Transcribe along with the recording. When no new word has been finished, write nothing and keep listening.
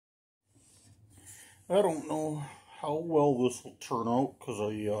I don't know how well this will turn out because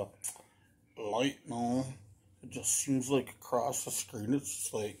I light now. It just seems like across the screen it's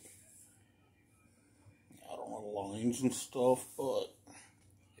just like, I don't know, lines and stuff, but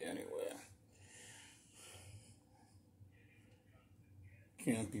anyway.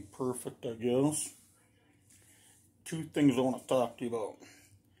 Can't be perfect, I guess. Two things I want to talk to you about.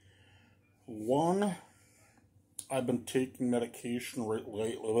 One, I've been taking medication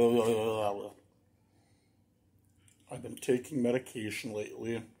lately.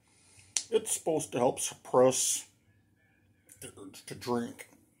 It's supposed to help suppress the urge to drink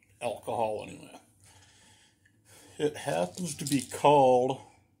alcohol anyway. It happens to be called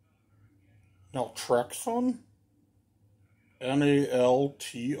naltrexone. Naltrexone.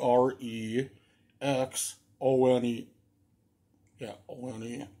 Yeah,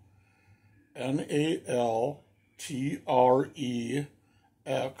 O-N-E.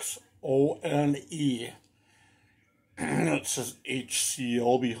 Naltrexone. It says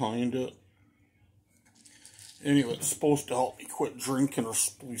HCl behind it. Anyway, it's supposed to help me quit drinking or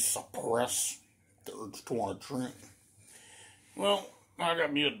suppress the urge to want to drink. Well, I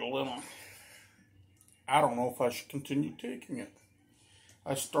got me a dilemma. I don't know if I should continue taking it.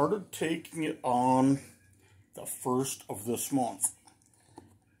 I started taking it on the 1st of this month.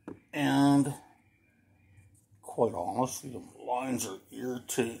 And quite honestly, the lines are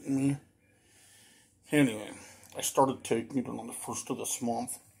irritating me. Anyway, I started taking it on the 1st of this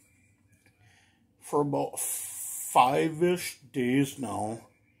month. For about 5-ish days now,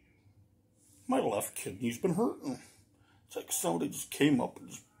 my left kidney's been hurting. It's like somebody just came up and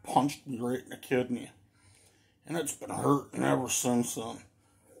just punched me right in the kidney. And it's been hurting ever since then.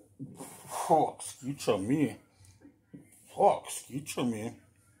 Oh, excuse me.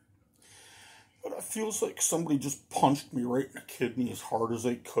 But it feels like somebody just punched me right in the kidney as hard as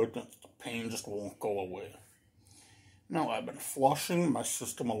they could, and the pain just won't go away. Now, I've been flushing my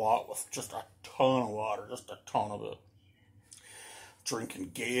system a lot with just a ton of water, just a ton of it.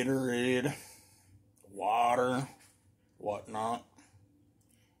 Drinking Gatorade, water, whatnot,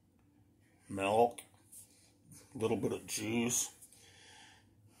 milk, a little bit of juice.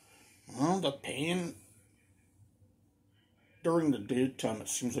 Well, the pain during the daytime, it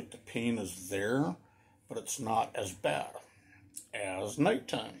seems like the pain is there, but it's not as bad as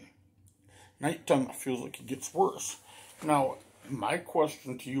nighttime. Nighttime, it feels like it gets worse. Now, my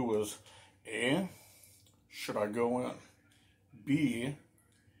question to you is, A, should I go in? B,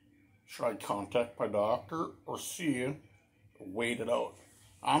 should I contact my doctor? Or C, wait it out?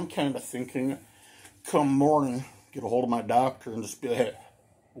 I'm kind of thinking, come morning, get a hold of my doctor and just be like, hey,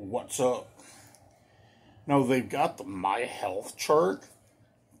 what's up? Now, they've got the My Health chart,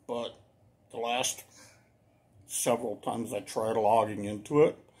 but the last several times I tried logging into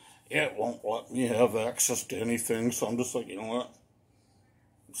it, it won't let me have access to anything, so I'm just like, you know what?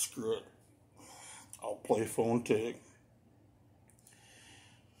 Screw it. I'll play phone tag.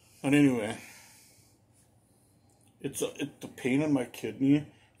 And anyway, it's the pain in my kidney.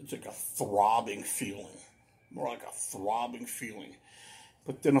 It's like a throbbing feeling. More like a throbbing feeling.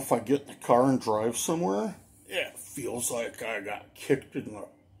 But then if I get in the car and drive somewhere, it feels like I got kicked in the,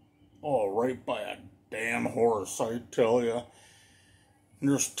 right by a damn horse, I tell you. And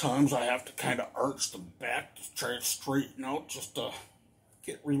there's times I have to kind of arch the back to try to straighten out just to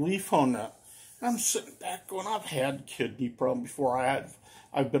get relief on that. And I'm sitting back going, I've had kidney problem before.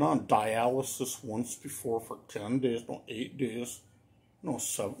 I've been on dialysis once before for 10 days, no, 8 days. No,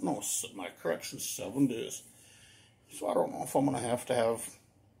 7, no, my correction, 7 days. So I don't know if I'm going to have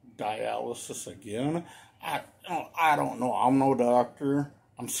dialysis again. I don't know. I'm no doctor.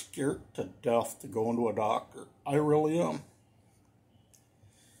 I'm scared to death to go into a doctor. I really am.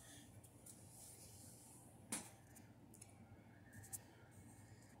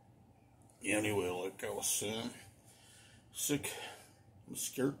 Anyway, like I was saying, I'm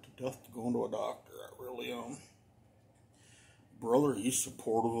scared to death to go into a doctor. I really am. Brother, he's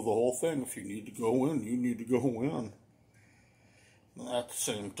supportive of the whole thing. If you need to go in, you need to go in. And at the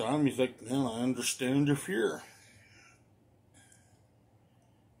same time, he's like, man, I understand your fear.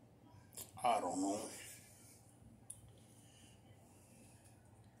 I don't know.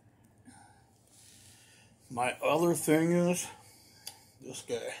 My other thing is, this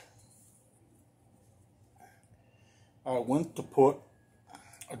guy. I went to put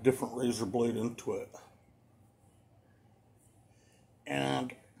a different razor blade into it.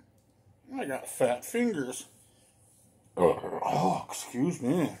 And I got fat fingers. Oh, excuse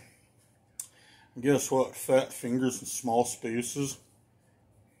me. And guess what? Fat fingers in small spaces,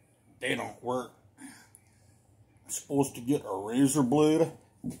 they don't work. I'm supposed to get a razor blade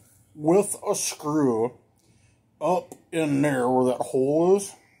with a screw up in there where that hole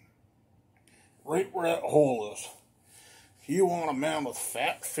is. Right where that hole is. You want a man with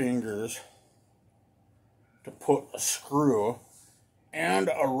fat fingers to put a screw and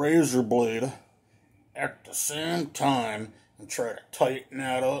a razor blade at the same time and try to tighten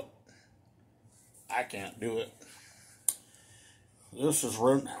that up. I can't do it. This is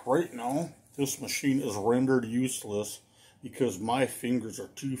right now, this machine is rendered useless because my fingers are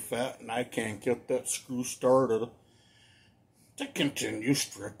too fat and I can't get that screw started to continue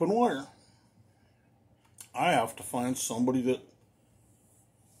stripping wire. I have to find somebody that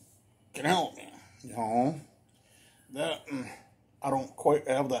can help me, you know. That, I don't quite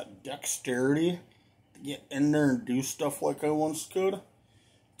have that dexterity to get in there and do stuff like I once could.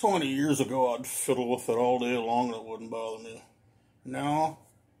 20 years ago, I'd fiddle with it all day long and it wouldn't bother me. Now,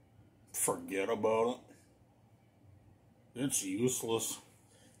 forget about it. It's useless.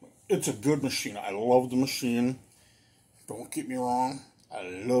 It's a good machine. I love the machine. Don't get me wrong. I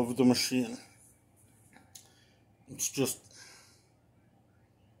love the machine. It's just,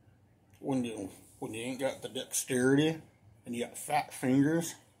 when you ain't got the dexterity and you got fat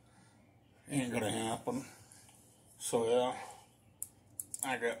fingers, it ain't gonna happen. So yeah,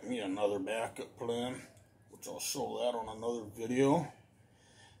 I got me another backup plan, which I'll show that on another video.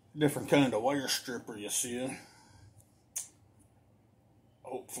 Different kind of wire stripper, you see.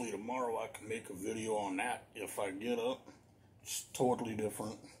 Hopefully tomorrow I can make a video on that if I get up. It's totally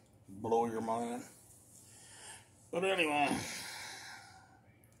different. Blow your mind. But anyway,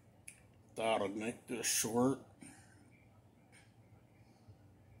 thought I'd make this short.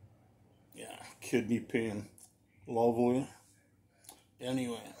 Yeah, kidney pain. Lovely.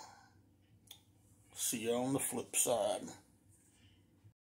 Anyway, see you on the flip side.